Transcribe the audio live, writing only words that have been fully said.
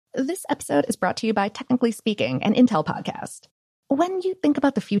This episode is brought to you by Technically Speaking, an Intel podcast. When you think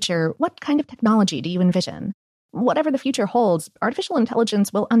about the future, what kind of technology do you envision? Whatever the future holds, artificial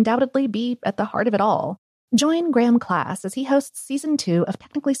intelligence will undoubtedly be at the heart of it all. Join Graham Class as he hosts Season 2 of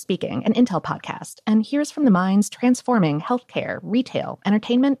Technically Speaking, an Intel podcast, and hears from the minds transforming healthcare, retail,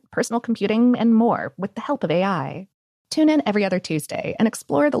 entertainment, personal computing, and more with the help of AI. Tune in every other Tuesday and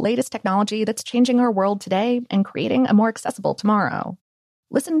explore the latest technology that's changing our world today and creating a more accessible tomorrow.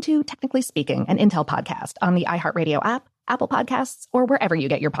 Listen to Technically Speaking, an Intel podcast on the iHeartRadio app, Apple Podcasts, or wherever you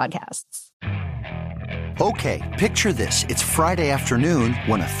get your podcasts. Okay, picture this. It's Friday afternoon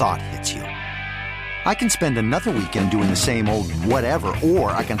when a thought hits you. I can spend another weekend doing the same old whatever,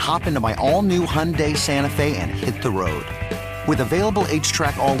 or I can hop into my all-new Hyundai Santa Fe and hit the road. With available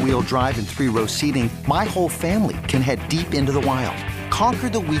H-Track all-wheel drive and 3-row seating, my whole family can head deep into the wild. Conquer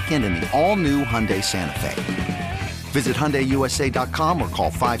the weekend in the all-new Hyundai Santa Fe. Visit HyundaiUSA.com or call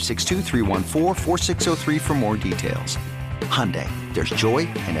 562-314-4603 for more details. Hyundai, there's joy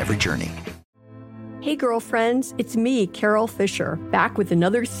in every journey. Hey, girlfriends, it's me, Carol Fisher, back with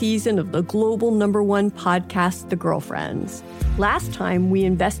another season of the global #1 podcast, The Girlfriends. Last time, we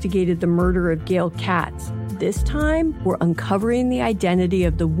investigated the murder of Gail Katz. This time, we're uncovering the identity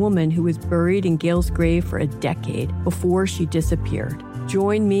of the woman who was buried in Gail's grave for a decade before she disappeared.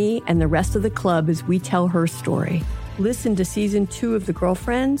 Join me and the rest of the club as we tell her story. Listen to Season 2 of The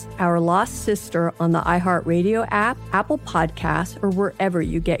Girlfriends, Our Lost Sister on the iHeartRadio app, Apple Podcasts, or wherever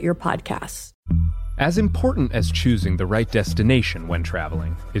you get your podcasts. As important as choosing the right destination when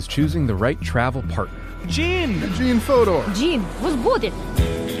traveling is choosing the right travel partner. Gene Fodor. Gene, was good.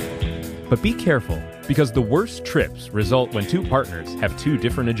 But be careful, because the worst trips result when two partners have two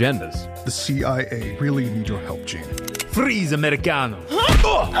different agendas. The CIA really need your help, Gene. Freeze, Americano.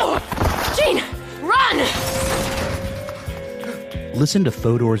 Gene, run! Listen to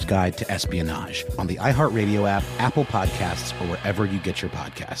Fodor's Guide to Espionage on the iHeartRadio app, Apple Podcasts, or wherever you get your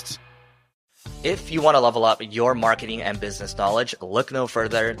podcasts. If you want to level up your marketing and business knowledge, look no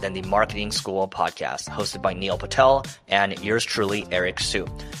further than the Marketing School podcast, hosted by Neil Patel and yours truly, Eric Su.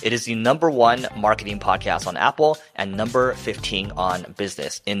 It is the #1 marketing podcast on Apple and number 15 on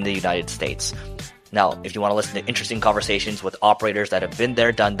business in the United States. Now, if you want to listen to interesting conversations with operators that have been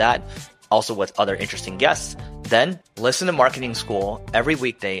there, done that, also with other interesting guests, then listen to Marketing School every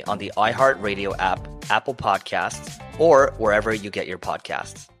weekday on the iHeartRadio app, Apple Podcasts, or wherever you get your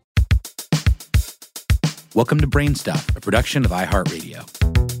podcasts. Welcome to Brain Stuff, a production of iHeartRadio.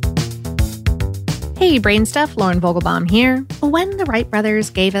 Hey, Brain Stuff, Lauren Vogelbaum here. When the Wright brothers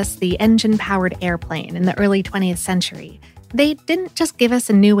gave us the engine-powered airplane in the early 20th century, they didn't just give us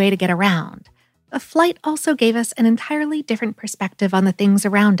a new way to get around. A flight also gave us an entirely different perspective on the things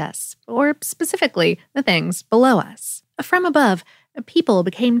around us, or specifically, the things below us. From above, people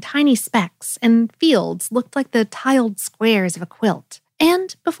became tiny specks, and fields looked like the tiled squares of a quilt.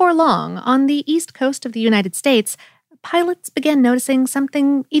 And before long, on the east coast of the United States, pilots began noticing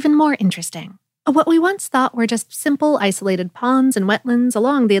something even more interesting. What we once thought were just simple, isolated ponds and wetlands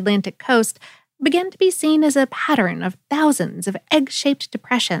along the Atlantic coast began to be seen as a pattern of thousands of egg-shaped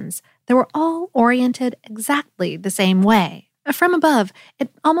depressions that were all oriented exactly the same way. From above, it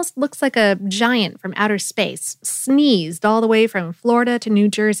almost looks like a giant from outer space sneezed all the way from Florida to New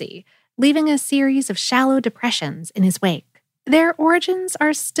Jersey, leaving a series of shallow depressions in his wake. Their origins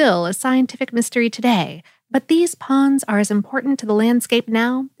are still a scientific mystery today, but these ponds are as important to the landscape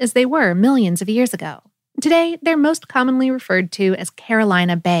now as they were millions of years ago. Today, they're most commonly referred to as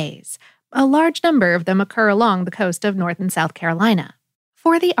Carolina Bays. A large number of them occur along the coast of North and South Carolina.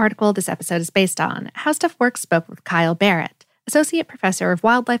 For the article this episode is based on, How Stuff Works spoke with Kyle Barrett, Associate Professor of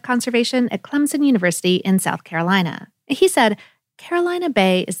Wildlife Conservation at Clemson University in South Carolina. He said, Carolina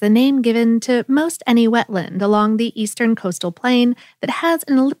Bay is the name given to most any wetland along the eastern coastal plain that has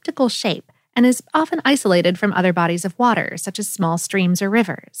an elliptical shape and is often isolated from other bodies of water, such as small streams or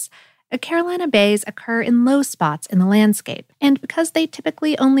rivers. Carolina Bays occur in low spots in the landscape, and because they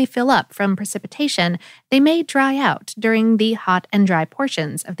typically only fill up from precipitation, they may dry out during the hot and dry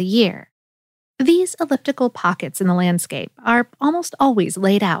portions of the year. These elliptical pockets in the landscape are almost always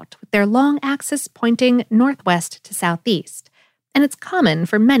laid out with their long axis pointing northwest to southeast, and it's common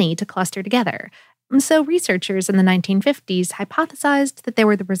for many to cluster together. So researchers in the 1950s hypothesized that they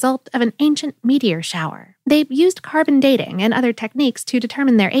were the result of an ancient meteor shower. They used carbon dating and other techniques to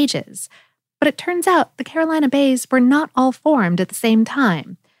determine their ages. But it turns out the Carolina Bays were not all formed at the same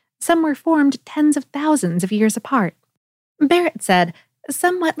time. Some were formed tens of thousands of years apart. Barrett said,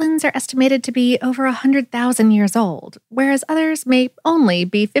 some wetlands are estimated to be over 100,000 years old, whereas others may only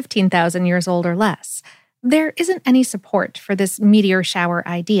be 15,000 years old or less. There isn't any support for this meteor shower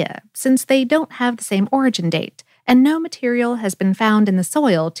idea, since they don't have the same origin date, and no material has been found in the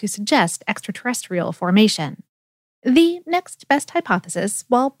soil to suggest extraterrestrial formation. The next best hypothesis,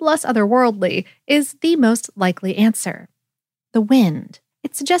 while less otherworldly, is the most likely answer. The wind.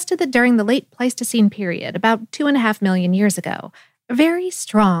 It suggested that during the late Pleistocene period, about 2.5 million years ago, very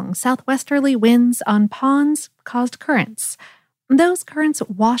strong southwesterly winds on ponds caused currents. Those currents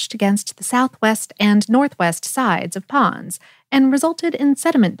washed against the southwest and northwest sides of ponds and resulted in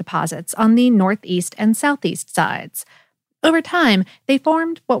sediment deposits on the northeast and southeast sides. Over time, they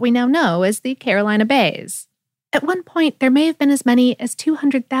formed what we now know as the Carolina Bays. At one point, there may have been as many as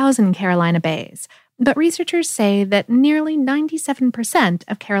 200,000 Carolina Bays, but researchers say that nearly 97%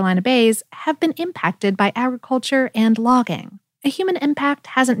 of Carolina Bays have been impacted by agriculture and logging. A human impact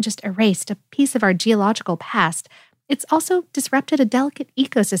hasn't just erased a piece of our geological past, it's also disrupted a delicate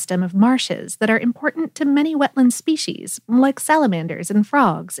ecosystem of marshes that are important to many wetland species, like salamanders and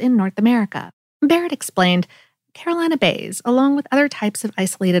frogs in North America. Barrett explained, Carolina Bays, along with other types of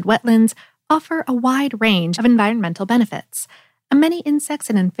isolated wetlands, offer a wide range of environmental benefits. Many insects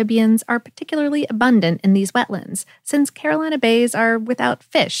and amphibians are particularly abundant in these wetlands, since Carolina Bays are without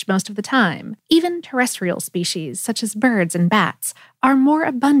fish most of the time. Even terrestrial species, such as birds and bats, are more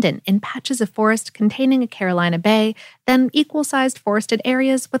abundant in patches of forest containing a Carolina Bay than equal-sized forested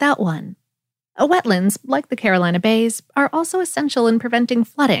areas without one. Wetlands, like the Carolina Bays, are also essential in preventing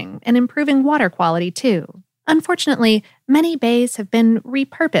flooding and improving water quality, too. Unfortunately, many bays have been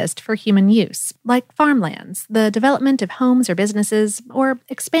repurposed for human use, like farmlands, the development of homes or businesses, or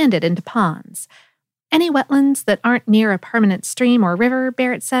expanded into ponds. Any wetlands that aren't near a permanent stream or river,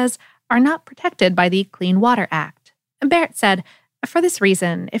 Barrett says, are not protected by the Clean Water Act. Barrett said, for this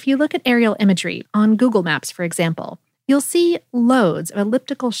reason, if you look at aerial imagery on Google Maps, for example, you'll see loads of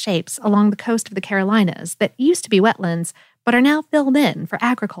elliptical shapes along the coast of the Carolinas that used to be wetlands, but are now filled in for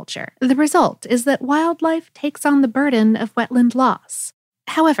agriculture. The result is that wildlife takes on the burden of wetland loss.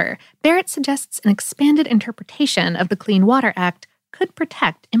 However, Barrett suggests an expanded interpretation of the Clean Water Act could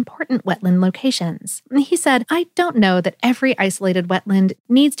protect important wetland locations. He said, I don't know that every isolated wetland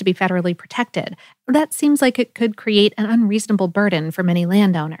needs to be federally protected. That seems like it could create an unreasonable burden for many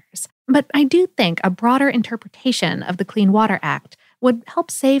landowners. But I do think a broader interpretation of the Clean Water Act would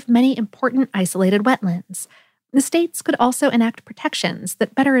help save many important isolated wetlands. The states could also enact protections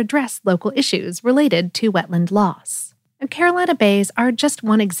that better address local issues related to wetland loss. Carolina Bays are just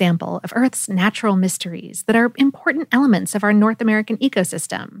one example of Earth's natural mysteries that are important elements of our North American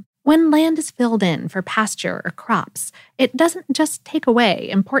ecosystem. When land is filled in for pasture or crops, it doesn't just take away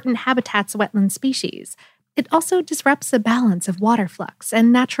important habitats of wetland species. It also disrupts a balance of water flux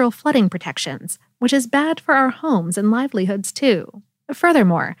and natural flooding protections, which is bad for our homes and livelihoods too.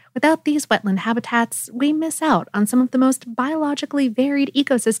 Furthermore, without these wetland habitats, we miss out on some of the most biologically varied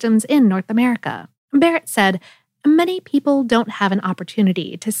ecosystems in North America. Barrett said, many people don't have an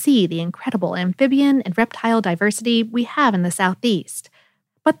opportunity to see the incredible amphibian and reptile diversity we have in the Southeast.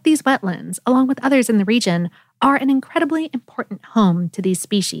 But these wetlands, along with others in the region, are an incredibly important home to these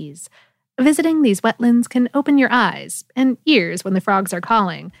species. Visiting these wetlands can open your eyes, and ears when the frogs are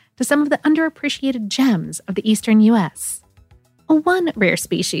calling, to some of the underappreciated gems of the eastern U.S. One rare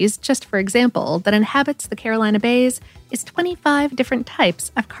species, just for example, that inhabits the Carolina Bays is 25 different types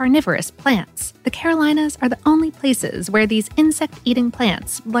of carnivorous plants. The Carolinas are the only places where these insect-eating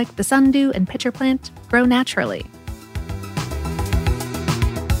plants, like the sundew and pitcher plant, grow naturally.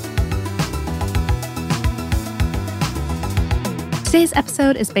 Today's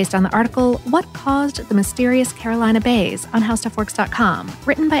episode is based on the article What Caused the Mysterious Carolina Bays on HowStuffWorks.com,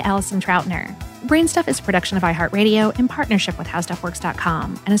 written by Allison Troutner. Brainstuff is a production of iHeartRadio in partnership with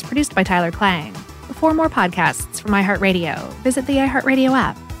HowStuffWorks.com and is produced by Tyler Klang. For more podcasts from iHeartRadio, visit the iHeartRadio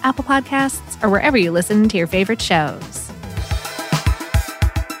app, Apple Podcasts, or wherever you listen to your favorite shows.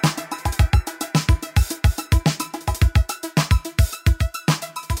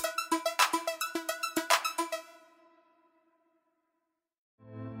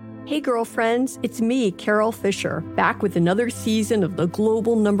 Hey girlfriends, it's me, Carol Fisher, back with another season of the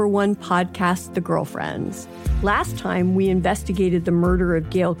global #1 podcast, The Girlfriends. Last time, we investigated the murder of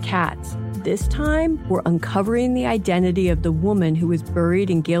Gail Katz. This time, we're uncovering the identity of the woman who was buried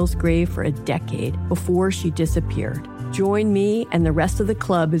in Gail's grave for a decade before she disappeared. Join me and the rest of the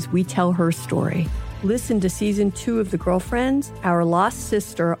club as we tell her story. Listen to Season 2 of The Girlfriends, Our Lost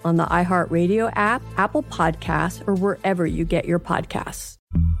Sister on the iHeartRadio app, Apple Podcasts, or wherever you get your podcasts.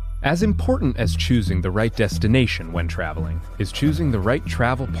 As important as choosing the right destination when traveling is choosing the right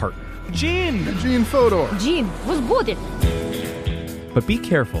travel partner. Gene! Gene Fodor! Gene, was будет? But be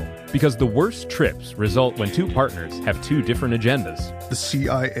careful, Because the worst trips result when two partners have two different agendas. The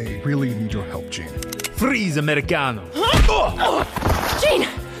CIA really need your help, Gene. Freeze, Americano! Gene,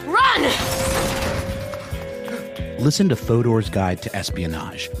 run! Listen to Fodor's Guide to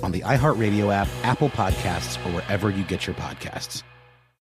Espionage on the iHeartRadio app, Apple Podcasts, or wherever you get your podcasts.